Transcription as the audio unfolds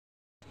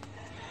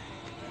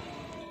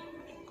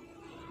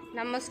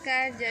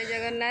नमस्कार जय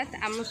जगन्नाथ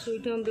आम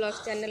स्वीट होम ब्लॉग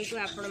चैनल को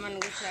आपण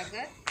मानक स्वागत।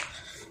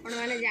 आपण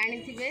माने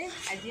जानिथिबे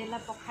आज है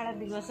पखाड़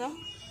दिवस।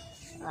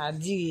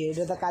 आज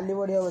ये तो काली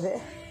बढ़िया बोधे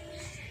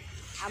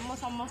आम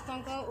समस्त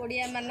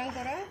ओडिया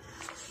मानकर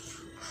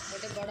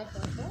गोटे बड़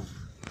पर्व।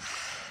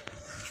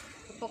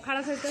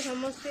 पखाड़ सहित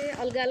समस्ते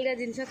अलग अलग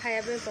जिनस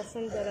खायापे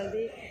पसंद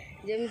करती।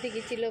 जमती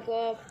किसी लोक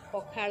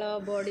पखाड़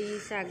बड़ी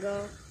साग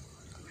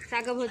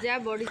साग भजा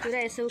बड़ी चूरा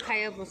एसबू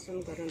खाया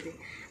पसंद करते।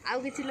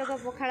 आउ किसी लोक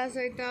पखाड़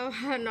सहित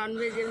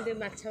नॉनवेज जमी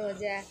माछ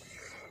भजा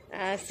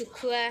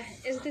सुखुआ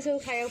एमती सब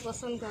खाया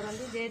पसंद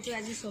करते। जेहेतु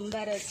आज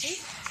सोमवार अच्छी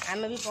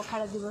आम भी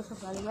पखाड़ दिवस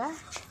पालिबा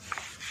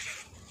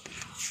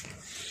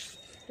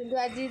किंतु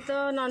आज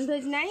तो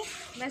नॉनवेज नहीं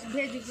बस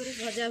भेज उपर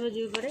भजा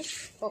भजी उपर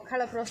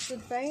पखाड़ प्रस्तुत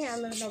पाई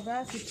आम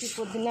नवा किसी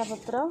पुदीना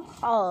पत्र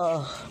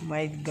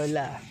माय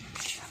गला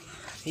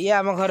ये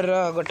आम घर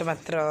गोटे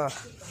मात्र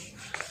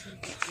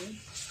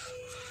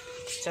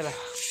चला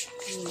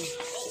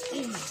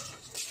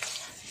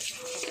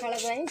पखाड़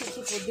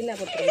किसी पुदीना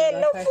पत्र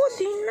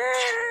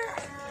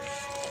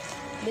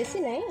बेसी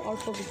नहीं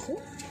अल्प किसी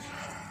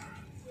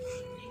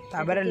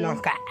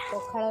लंका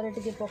पखाड़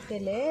टे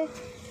पकेले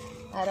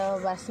आर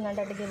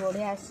बास्नाटा टे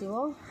बढ़िया आसो।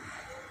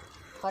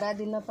 खरा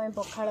दिन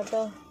पखाड़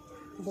तो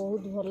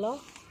बहुत भल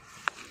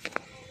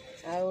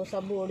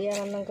सब ओडिया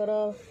मानकर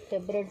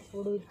फेवरेट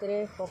फूड भितर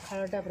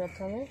पखाड़टा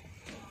प्रथम।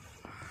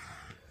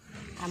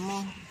 आम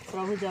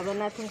प्रभु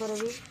जगन्नाथंकर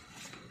भी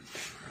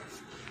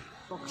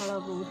पखाड़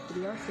बहुत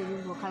प्रिय से भी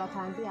पखाड़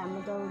खाती। आम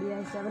तो ओडिया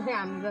हिसाब से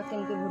आम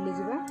केमती भूली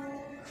जावा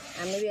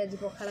आम भी आज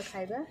पखाड़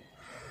खाइबा।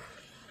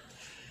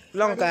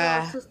 लंका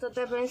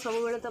असुस्थता सब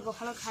बेले तो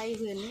पखाड़ खाई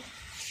हुए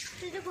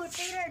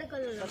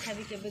तथा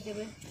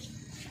केबे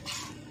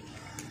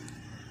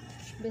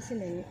बेसी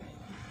नहीं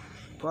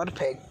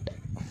परफेक्ट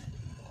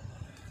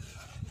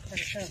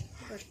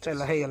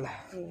चला है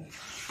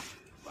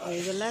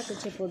गला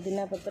कुछ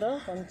पुदीना पत्र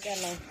कंचा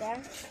लंका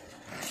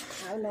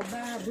आ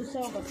नवा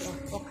भूसंग पत्र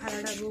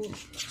पखाड़ा को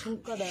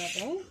छुंक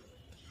देवाई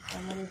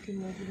आम ये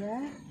मिलवा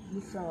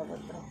भूसंग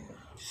पत्र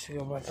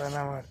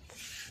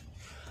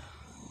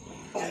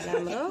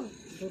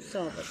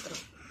भूसंग पत्र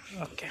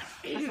ओके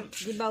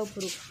जीवा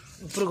ऊपर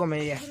कमे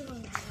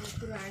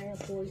ऊपर आने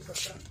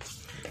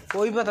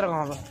कोई पत्र कौन हम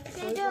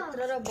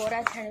पत्र बरा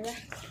छाणवा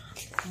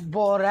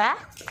बोरा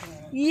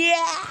ये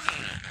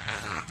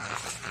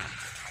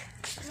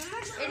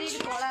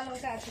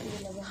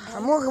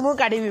मु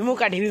काढ़ी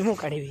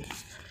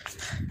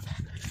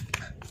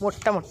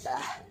मोटा मोटा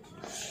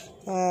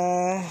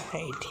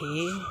एठी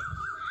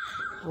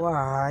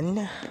वन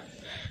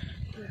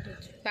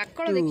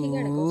पाकड़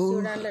देखिए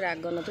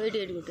राग न तो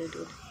ये गोटे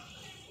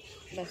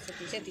बस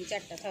से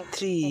चार्टा था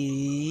थ्री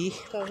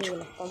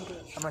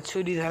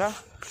छुरी धर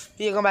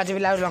ये कौन बाजे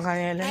पिला लंका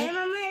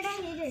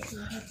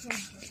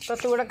तो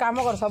तू गोटे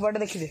काम कर सब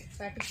देखिदे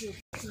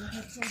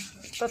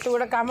तो तू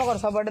गोटे काम कर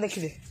सब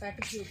देखिदे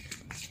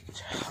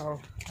हाँ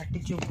पाटी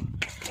चुप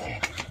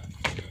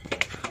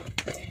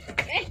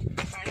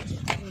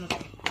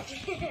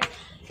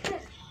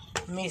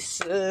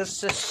मिस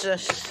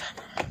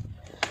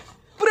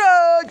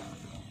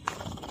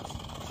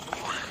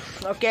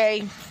ओके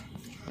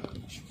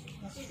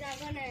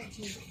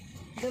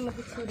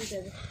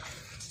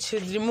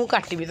छुरी मु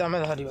काटबी तुम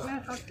धर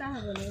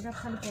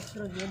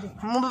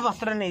मुझे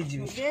पत्र नहीं जी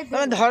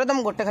तुम धर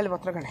तुम गोटे खाली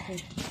पत्र काटे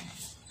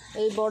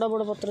ये बड़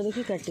बड़ पत्र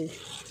देखी काटी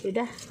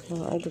यहाँ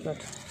हाँ ये काट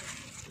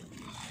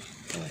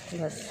बस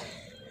यहाँ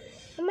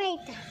नहीं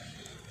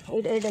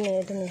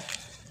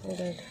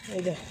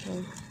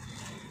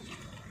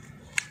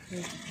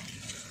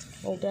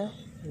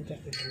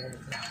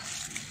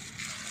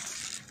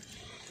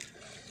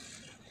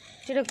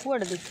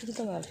कुआड़े देखी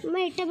तुम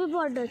ये भी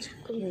बड़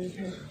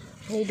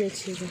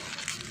अच्छी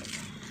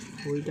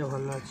वहीटा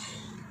भल अच्छे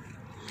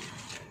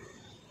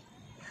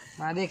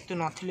माँ देख तू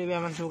नथिले भी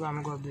आम सब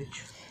काम कर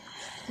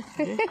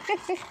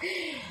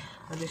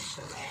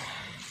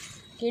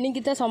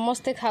किणिकी तो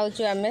समस्ते खाऊँ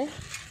आम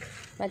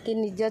बाकी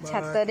निज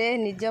छात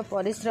निज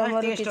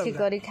परिश्रम किसी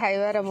करी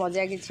खाइबार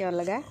मजा किसी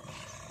अलग।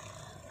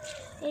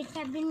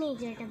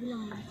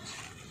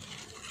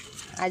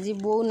 आज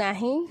बो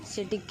नाही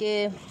से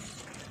टिके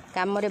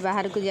काम रे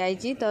बाहर को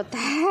जाइए तो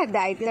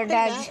दायित्वटा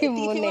आज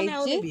मुझे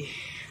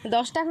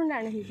 10टा खंड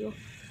आनी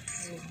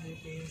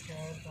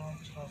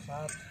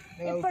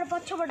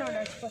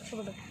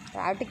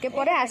आटे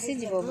पर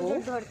आसीज आम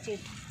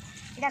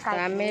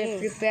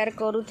प्रिपेयर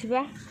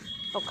करुवा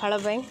पखाड़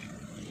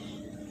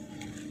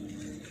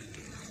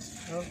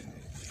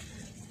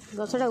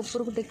गछटा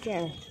ऊपर को टेक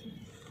आने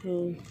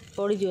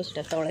पड़ज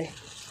से तले ये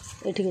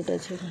गोटे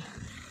अच्छे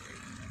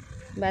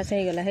बास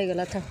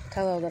होगला था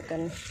दरकार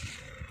नहीं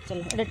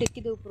चलो ये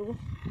टेकी दे ऊपर को।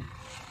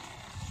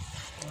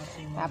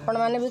 आपण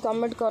मैंने भी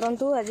कमेंट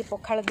करूँ आज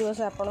पखाड़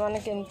दिवस आपण मैंने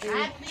केमती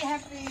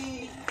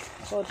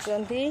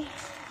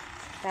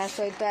कर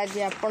सहित आज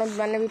आपण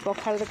मैंने भी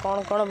पखाड़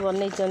कौन कौन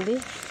बनई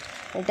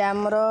यहाँ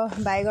आमर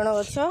बैगण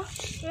गछ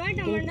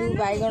किंतु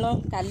बैगण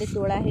काली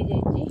तोड़ा हो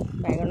जाइए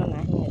बैगण ना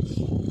आज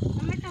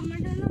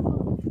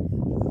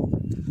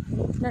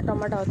ना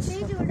टमाटो अच्छी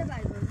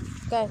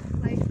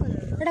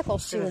ଏଇଟା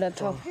କଷି ଗୁଡ଼ା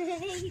ଥାଉ।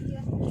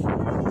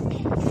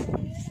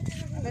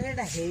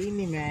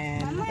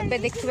 ଏବେ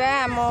ଦେଖିବା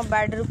ଆମ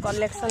ବାଡ଼ିରୁ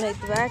କଲେକ୍ସନ୍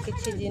ହେଇଥିବା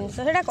କିଛି ଜିନିଷ।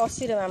 ସେଇଟା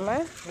କଷିରେ ମାମା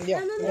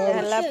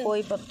ହେଲା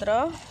ପୋଇ ପତ୍ର।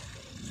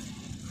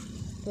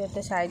 ତୁ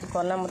ଏତେ ସାଇଜ୍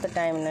କନା, ମୋତେ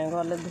ଟାଇମ୍ ନାହିଁ,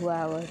 ଗଲେ ଧୁଆ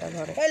ହବ ସେଇଟା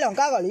ଘରେ।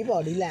 ଲଙ୍କା ଗଳି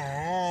ପଡ଼ିଲା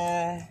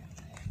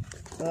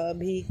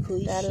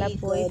ହେଲା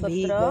ପୋଇ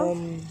ପତ୍ର,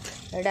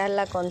 ଏଇଟା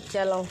ହେଲା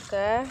କଞ୍ଚା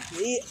ଲଙ୍କା,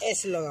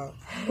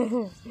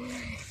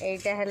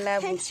 ଏଇଟା ହେଲା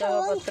ଭୃଷଙ୍ଗ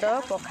ପତ୍ର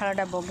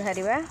ପଖାଳଟା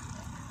ବଘାରିବା,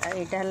 ଆଉ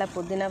ଏଇଟା ହେଲା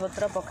ପୁଦିନା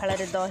ପତ୍ର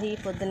ପଖାଳରେ ଦହି,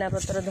 ପୁଦିନା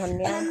ପତ୍ର,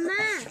 ଧନିଆ।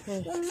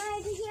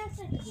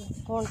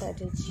 କ'ଣଟା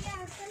ଏଠି ଅଛି?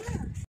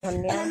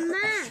 ଧନିଆ।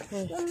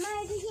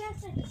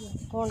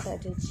 କ'ଣଟା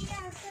ଏଠି ଅଛି?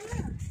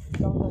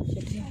 କ'ଣ ଅଛି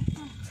ଏଠି?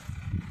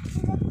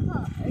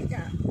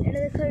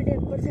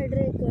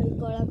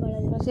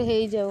 ସେ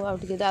ହେଇଯାଉ ଆଉ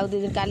ଟିକେ, ଆଉ 2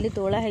 ଦିନ, କାଲି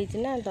ତୋଳା ହେଇଛି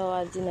ନା ତ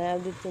ଆଜି ନାହିଁ, ଆଉ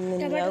 2-3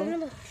 ଦିନ ଆଉ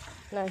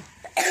ନାହିଁ।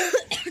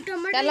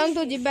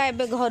 ଚାଲନ୍ତୁ ଯିବା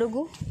ଏବେ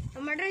ଘରକୁ,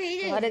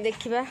 ଘରେ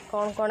ଦେଖିବା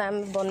କ'ଣ କ'ଣ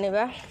ଆମେ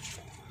ବନେଇବା।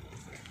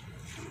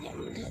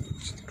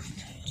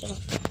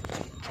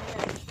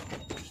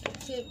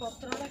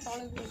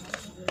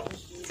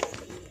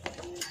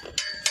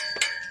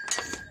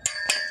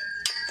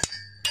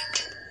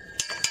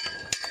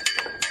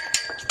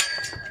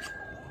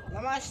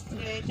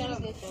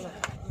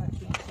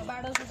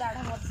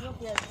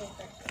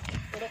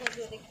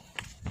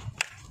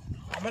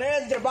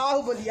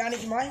 बाहुबली आने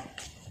की माए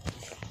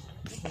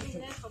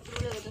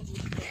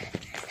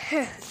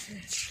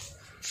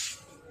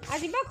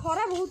आज बा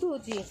खरा बहुत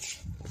होची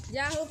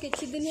जा हो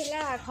किछि दिन ହେଲା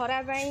ଖରା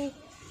ପାଇଁ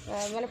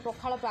ମାନେ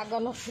ପଖାଳ ପାଗ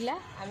ନଥିଲା।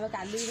 ଆମେ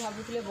କାଲି ବି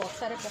ଭାବୁଥିଲେ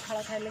ବର୍ଷାରେ ପଖାଳ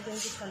ଖାଇଲେ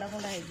କେମିତି ଥଣ୍ଡା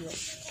ଥଣ୍ଡା ହେଇଯିବ।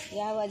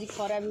 ଯାହା ହଉ ଆଜି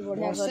ଖରା ବି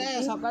ବଢ଼ିଆ କରିଛି,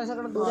 ସକାଳ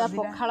ସକାଳ ପୁରା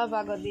ପଖାଳ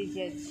ପାଗ ଦେଇଛି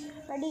ଆଜି।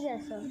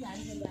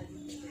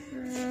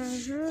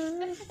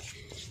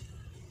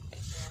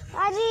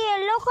 आज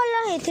येलो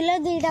कलर ହେଇଥିଲା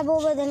ଦୁଇଟା ବୋଉ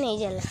ବୋଧେ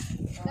ନେଇଗଲା।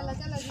 चलो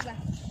चलो ଯିବା।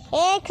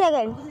 1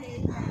 सेकंड।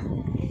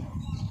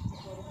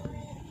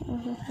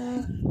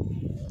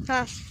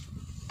 हाँ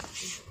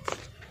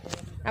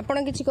ଆପଣ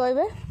କିଛି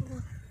କହିବେ?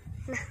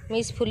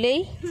 ମିସ୍ ଫୁଲେଇ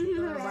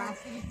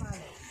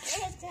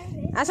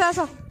ଆସ ଆସ।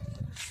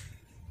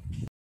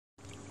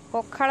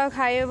 ପଖାଳ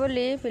ଖାଇବେ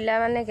ବୋଲି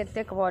ପିଲାମାନେ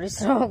କେତେ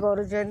ପରିଶ୍ରମ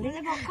କରୁଛନ୍ତି।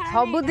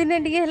 ସବୁଦିନେ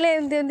ଟିକେ ହେଲେ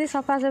ଏମିତି ଏମିତି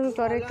ସଫାସଫି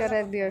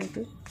କରେଇ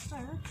ଦିଅନ୍ତୁ।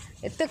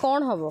 एते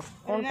कौन हबो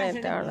कौन पे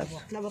एते आना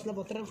पतला पतला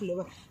पत्थर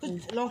फुलेगा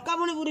लंका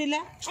बने पुरीला।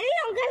 अरे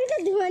लंका भी तो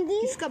धुआंदी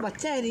इसका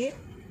बच्चा है रे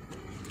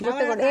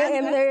गोटे गोटे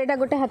एटा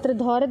गोटे हाथ रे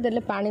धरे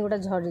देले पानी गोटा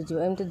झड़ी जिवो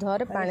एमती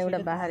धरे पानी गोटा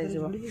बाहर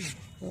जिवो।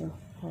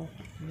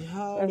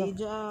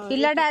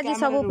 पिलाटा आज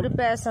सब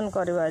प्रिपरेशन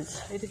करबा आज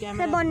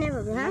से बनेबो।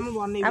 हां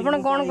आपण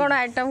कोन कोन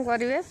आइटम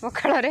करिवे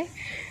पखाळ रे?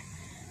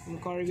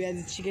 करबी आज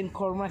चिकन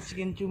खोरमा,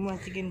 चिकन चुमा,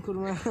 चिकन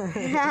खुरमा,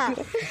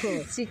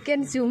 चिकन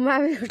चुमा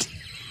भी उठे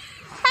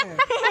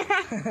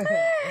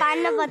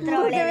पान पत्र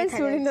केबे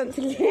सुनि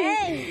नथिली।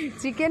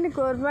 चिकन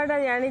कोरमाटा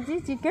जानि छी,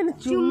 चिकन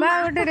चुमा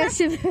गोटे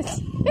रेसिपी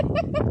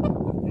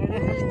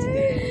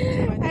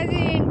आज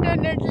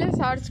इंटरनेट ले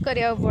सर्च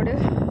करिया पड़े।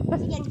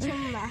 चिकन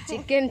चुम्मा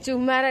चिकन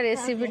चुमार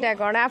रेसिपीटा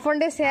कोन आपन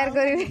दे शेयर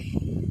करिवे?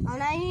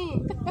 नहीं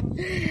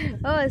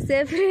ओ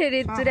सेफ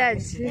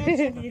ऋतुराज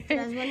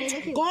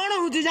कौन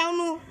होती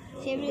जाउनु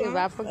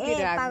बाप की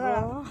राग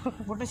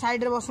गोटे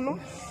साइड रे बसनु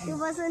तू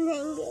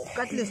बसनेंगे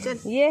कटले चल।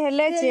 ये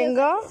हेले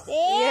चेंगो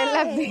ये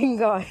हेला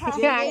बिंगो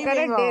आकर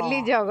डेली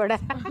झगड़ा।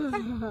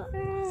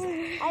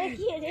 अरे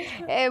की रे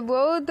ए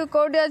बहु तू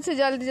कोडी अछि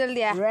जल्दी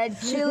जल्दी आ। Red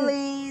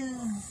chillies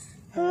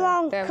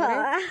Lanka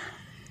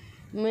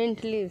mint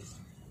leaves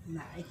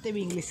ना इते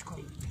भी इंग्लिश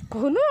कोई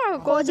कोनु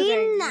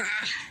पुदीना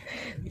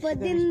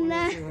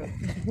पुदीना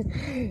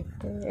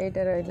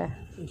एटा रहला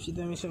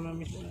सीधा मिस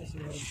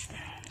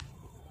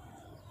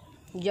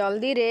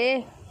जल्दी रे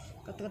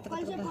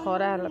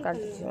खरा हल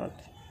काटछ मत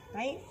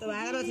भाई तो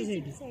बाहर अछि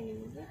सेठी।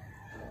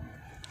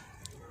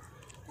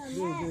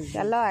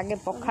 चलो आगे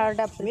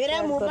पखाळटा मेरा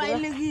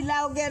मोबाइल की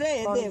लाओ के रे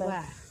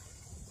देवा।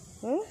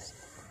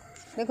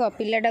 देखो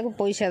पिलाटा को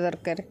पैसा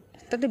दरकार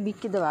तते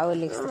बिकी दबा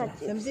बोले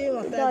समझे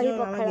होता है जो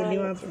मामा गेली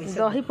में पैसा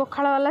दही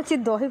पखाळ वाला छी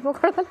दही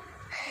पखाळ वाला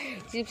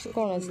चिप्स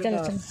कोन अछि चल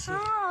चल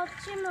हां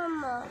अच्छी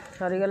मम्मा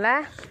सरी गला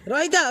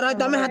रहिता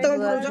तमे हाथ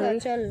में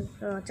चल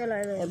चलो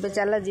एबे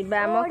चल जिबा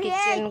हम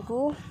किचन को।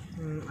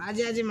 आज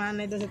आज मान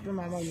नहीं तो सब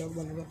मामा लोग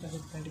बने करता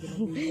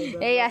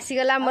सब ए आसी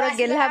गला मोर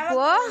गेल्हा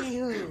पुओ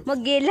मो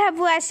गेल्हा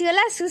पुओ आसी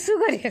गला सुसु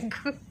करिया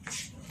को।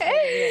 ए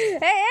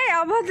ए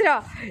अभद्र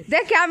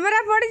देख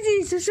कैमरा पड़ी जी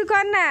सुसु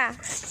करना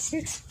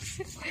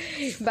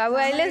बाबू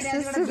आइले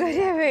सुसु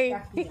करिया भाई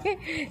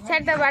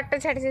छाटा बाट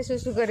छाड़ी से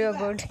सुसु करियो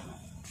कोठी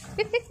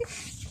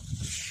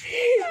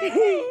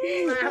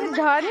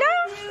धन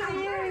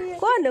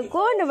कौन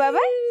कौन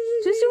बाबा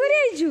सुसु करी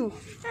आइछु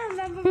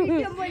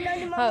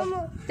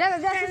जा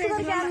जा सुसु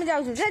कर के हम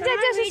जाऊ जा जा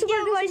जा सुसु कर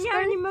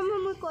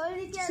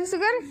सुसु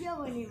कर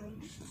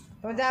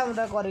तो जा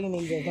उदा करी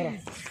नहीं दे धर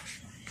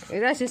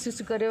एरा से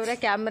सुसु करे ओरा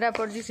कैमरा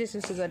पड़ जी से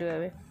सुसु करबे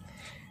बे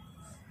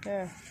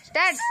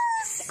स्टार्ट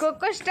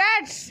कोको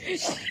स्टार्ट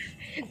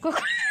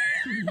कोको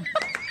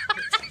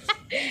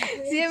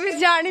ये भी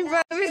जानी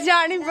पाबे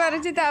जानी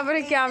पारुची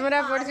तापर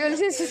कैमरा पड़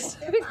से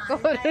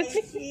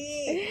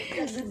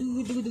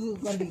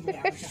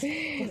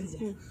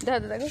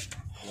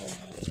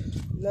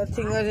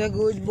Nothing as a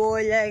good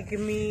boy like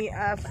me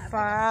I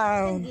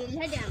found.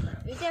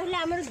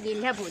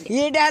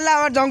 ये डाला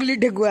और जंगली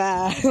ठेकुआ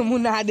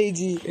मुना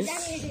देजी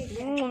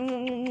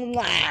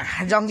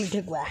जंगली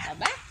ठेकुआ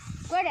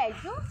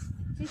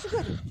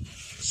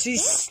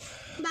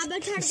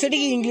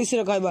सेठी इंग्लिश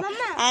रे कहबा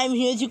I am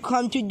here to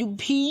come to the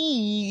P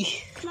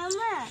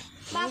मामा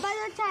बाबा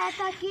तो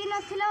छाता की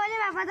नथिला बोले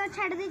बाबा तो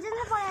छाड़ दीजे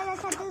ना पळा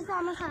छाते तो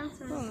हम सांस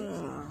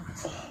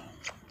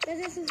से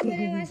सुसु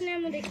करे वासने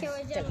हम देखे हो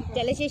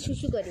चले से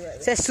सुसु करियो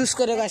से सुस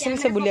करे वासने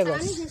से बुलिया गो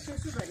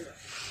सुसु करियो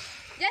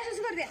जा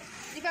सुसु कर दे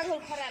दीपा घोल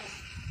खरा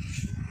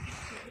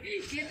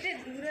केते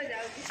दूर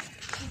जाऊ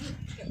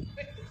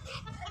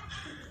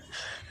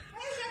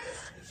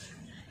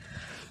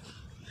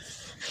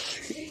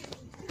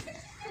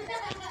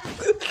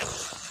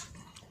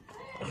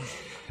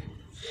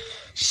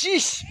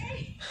शीश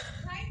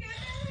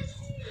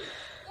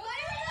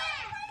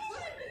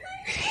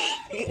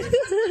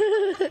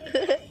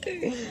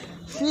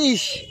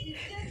शीश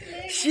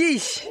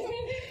शीश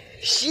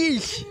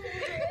शीश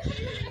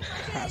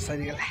हाँ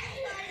सही गला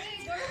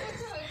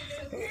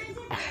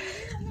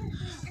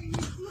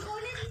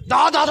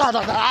दा दा दा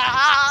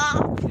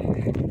दा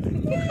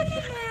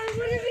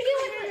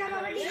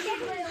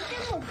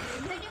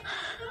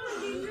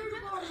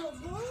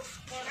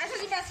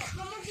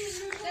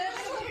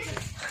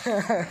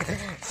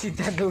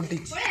सीधा दौड़ी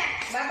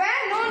बाबा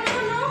नो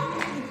नो नो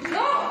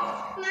नो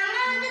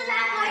मामा तो ता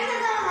कोई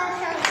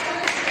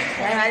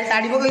तो भाई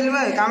साड़ी पकड़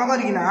ले काम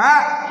करी ना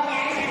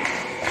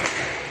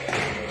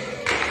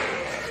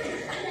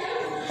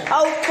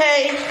ओके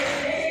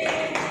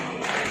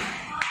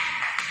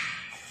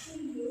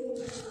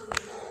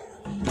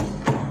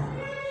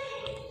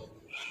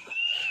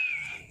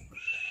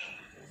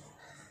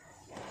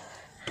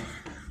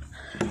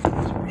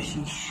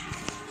शीश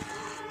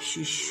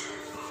शीश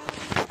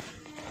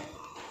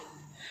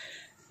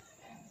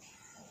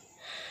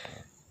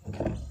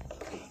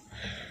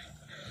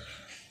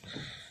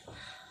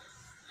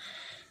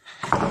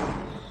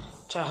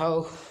चाहो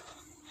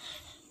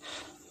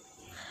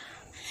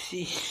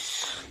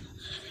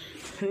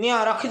नियो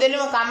रखीदेली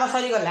मो काम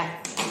सरी गला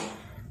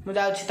मु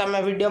जाउछि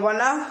तमे वीडियो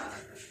बनाओ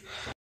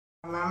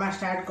मामा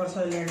स्टार्ट कर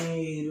सैलानी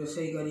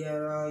रोसई करियार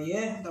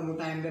ये तो मु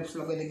टाइम लैप्स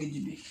लगे देखि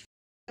जिबी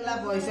ला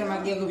पैसा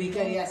मागिया को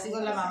भिखारी आसी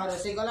गला मामा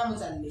रोसई गला मु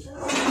चलली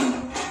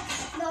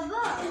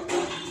बाबा तो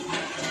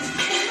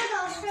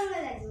 10 टका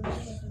लागो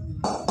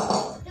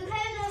तू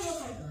खाए दो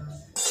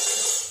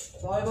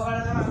सोय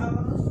बगाड़ा ना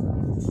मामा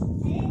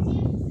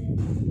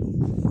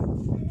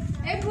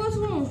ए पूछ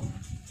मु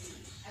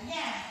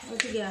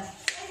उठ गया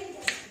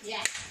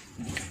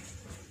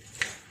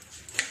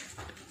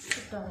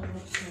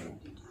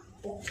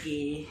ओके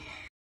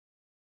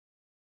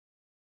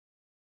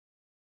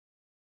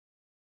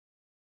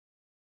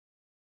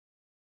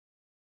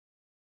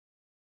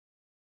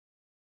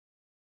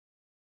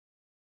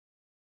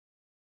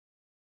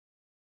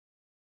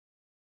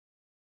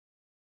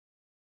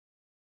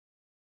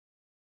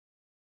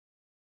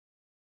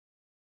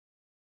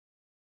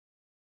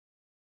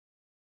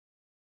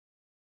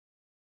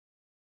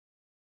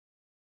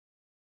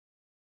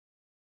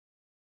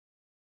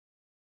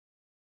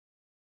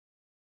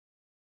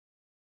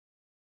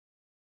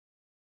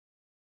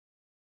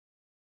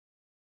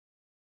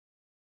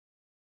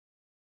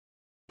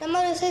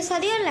तमर रोसई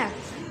सरियला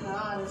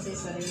हाँ रोसई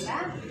सरीला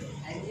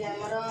आज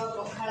आमर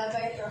पखाड़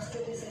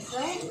प्रस्तुति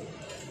शेष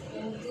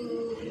किंतु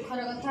दुखर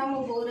कथा मो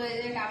बोर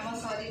कम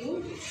सरीनी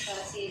तो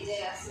सी जे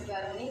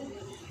आसपारनी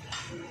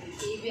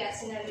किए भी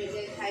आसीना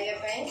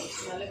खायापी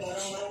ना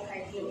गरम गरम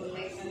खाई भल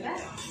लगी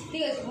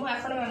ठीक अच्छे मुझे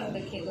आपण मैं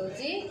देखे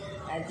दूसरी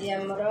आज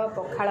आमर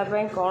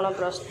पखाड़ कौन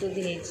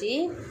प्रस्तुति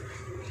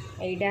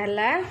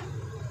है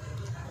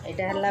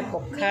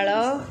पखाड़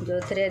जो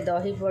थे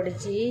दही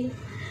पड़ी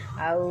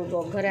आउ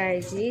बघरा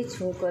है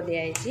छूक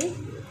दिखाई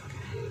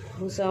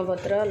भूसंग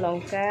पत्र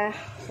लंका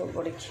सब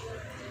पड़ी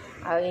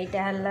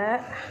आईटा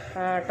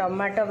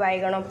टमाटो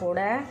बैगण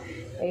पोड़ा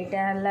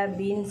यहाँ है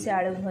बीन्स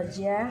आलू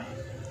भजिया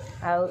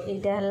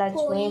आईटा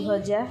छुई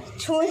भजा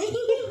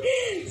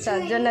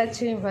सजना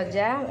छुई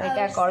भजा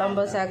यहाँ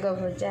कलम्ब शाग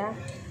भजा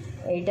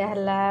यहाँ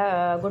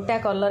है गोटा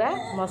कलरा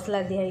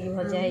मसला दिखाई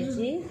भजा है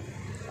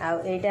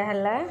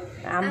यहाँ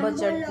आंब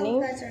चटनी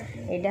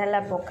यहाँ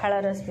है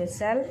पखाड़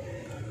स्पेशल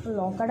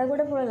लंकाटा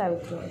गोटे पड़ा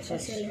लगुच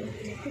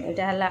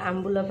यहाँ है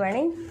आंबुल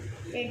पानी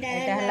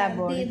यहाँ है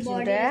बड़ी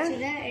चूड़ा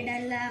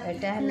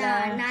यहाँ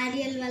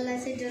नारियल वाला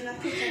से जो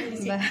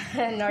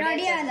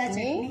नड़िया यहाँ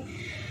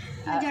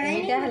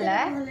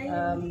है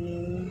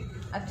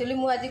एक्चुअली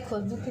मुझे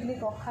खोजुली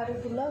कखारू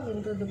फूल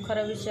किंतु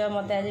दुखर विषय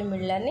मत आज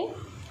मिललानी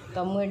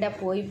तो मुझे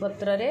पोई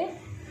पत्र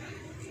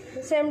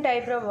सेम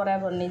टाइप बरा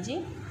बनी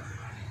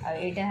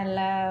यहाँ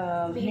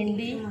है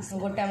भेंडी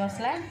गोटा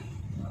मसला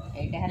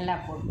यहाँ है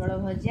पोटल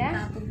भजा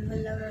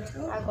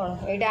आ कौन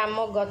यहाँ आम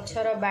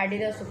गचर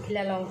बाड़ीर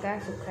सुखिला लंका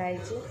सुखाई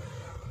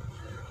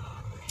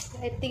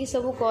एतिकी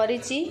सब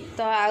करिछि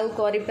तो आउ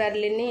करि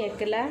पारलिनी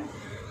एकला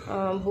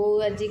बो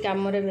आज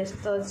काम रे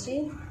व्यस्त अछि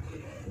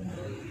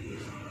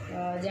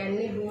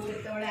जानी बो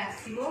केतबेले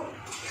आसीबो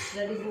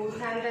जदि बो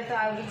थांते तो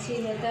आउ किछि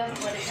हेता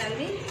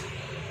परिसांदी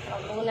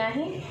बो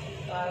नाही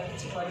तो आउ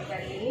किछि करि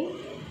पारलिनी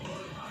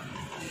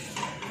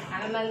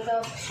आमे मान तो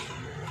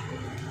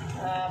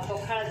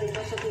पखाळ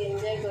दिवस को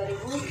एंजॉय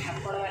करू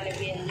आपण माने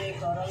भी एंजॉय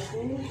करंतु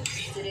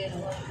खुशीरे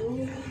रहतु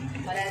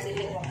खरा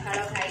दिने पखाळ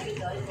खाइकी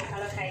दही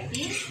पखाळ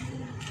खाइकी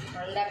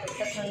ठंडा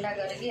पेट ठंडा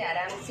करके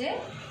आराम से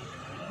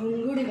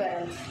घुंगुड़ी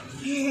पारन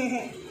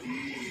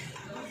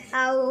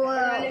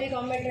आने भी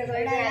कमेंट रे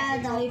कहिबे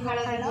दही पखाळ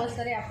दिवस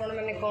रे आपण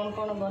माने कोन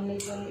बनै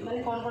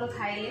माने कोन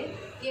खाइले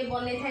के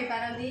बनै थाई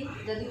पारंदी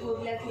जदी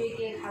कोबला थी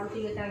के खाउती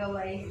ताका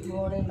भाई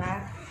मोरे मां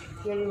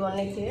के भी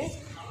बनै थे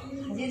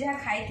जे जहाँ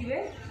खाइथिबे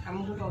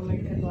हमको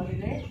कमेंट रे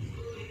कहिबे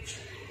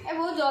ए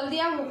बहुत जल्दी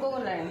आ भोक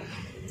गला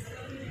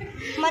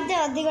मते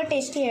अधिक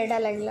टेस्टी एटा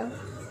लागला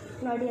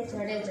नडिया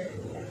चटनी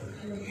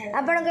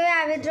आपण कहे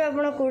आ भितर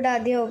आपण कोडा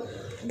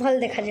अधिक भल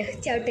देखा जाय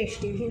चाउ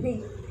टेस्टी भी नहीं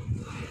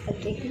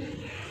ओके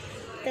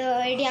तो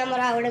एडी हमर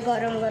आ गोटे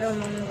गरम गरम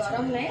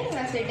नहीं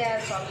ना सेटा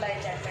सप्लाई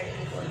चाटाडी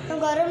तो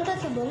गरम तो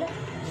थी बोले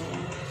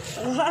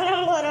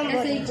गरम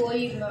से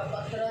कोई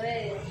पत्र रे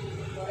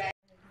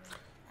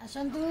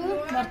आसतु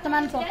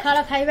वर्तमान पखाळ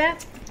खाइबा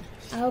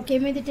आ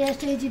केमिति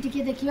टेस्ट हेछि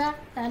टिके देखिबा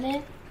ताले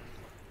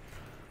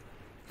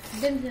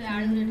देन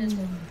आलू रे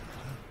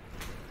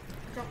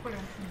चकड़ा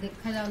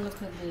देखा जाउ लोक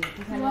दे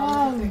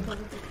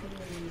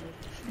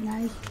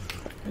नाइस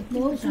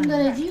बहुत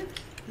सुंदर हेछि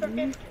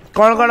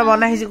कौन कौन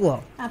बना है को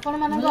आपण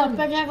मानक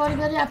अपेक्षा करि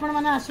करि आपण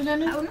माने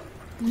आसुलेनी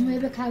मु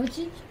एबे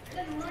खाउछि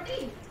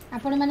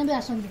आपण माने भी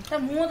आसंदी त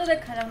मु तो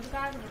देखा जाउ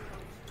का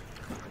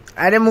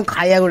अरे मु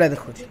खाया गुडा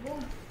देखो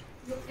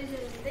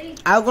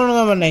आउ कौन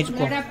कौन बना है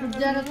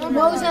को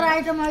बहुत सारा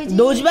आइटम हेछि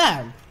दोजबा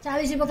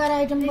 40 प्रकार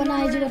आइटम बना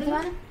हेछि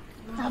वर्तमान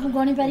आप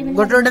गणी पारिबे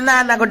गोटे गोटे ना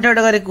ना गोटे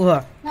गोटे करे कुह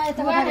ना एत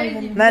प्रकार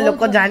ना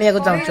लोक जानिया को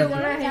चाहछ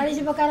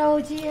 40 प्रकार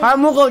होछि हां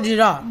मु कहूजी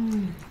र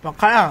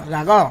पखाळ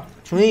राग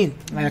छुई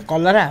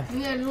कलरा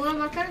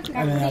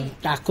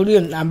काकुड़ी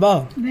आंब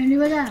भेंडी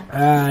भजा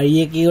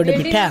ये की गोटे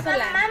पिठा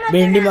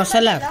भेंडी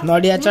मसाला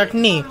नडिया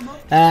चटनी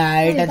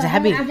एटा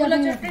जहाबी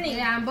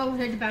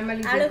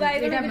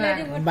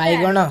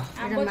बैगण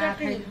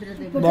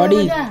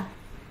बड़ी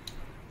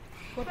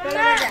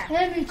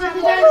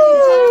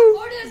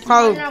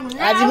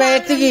आज मैं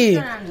एतिकी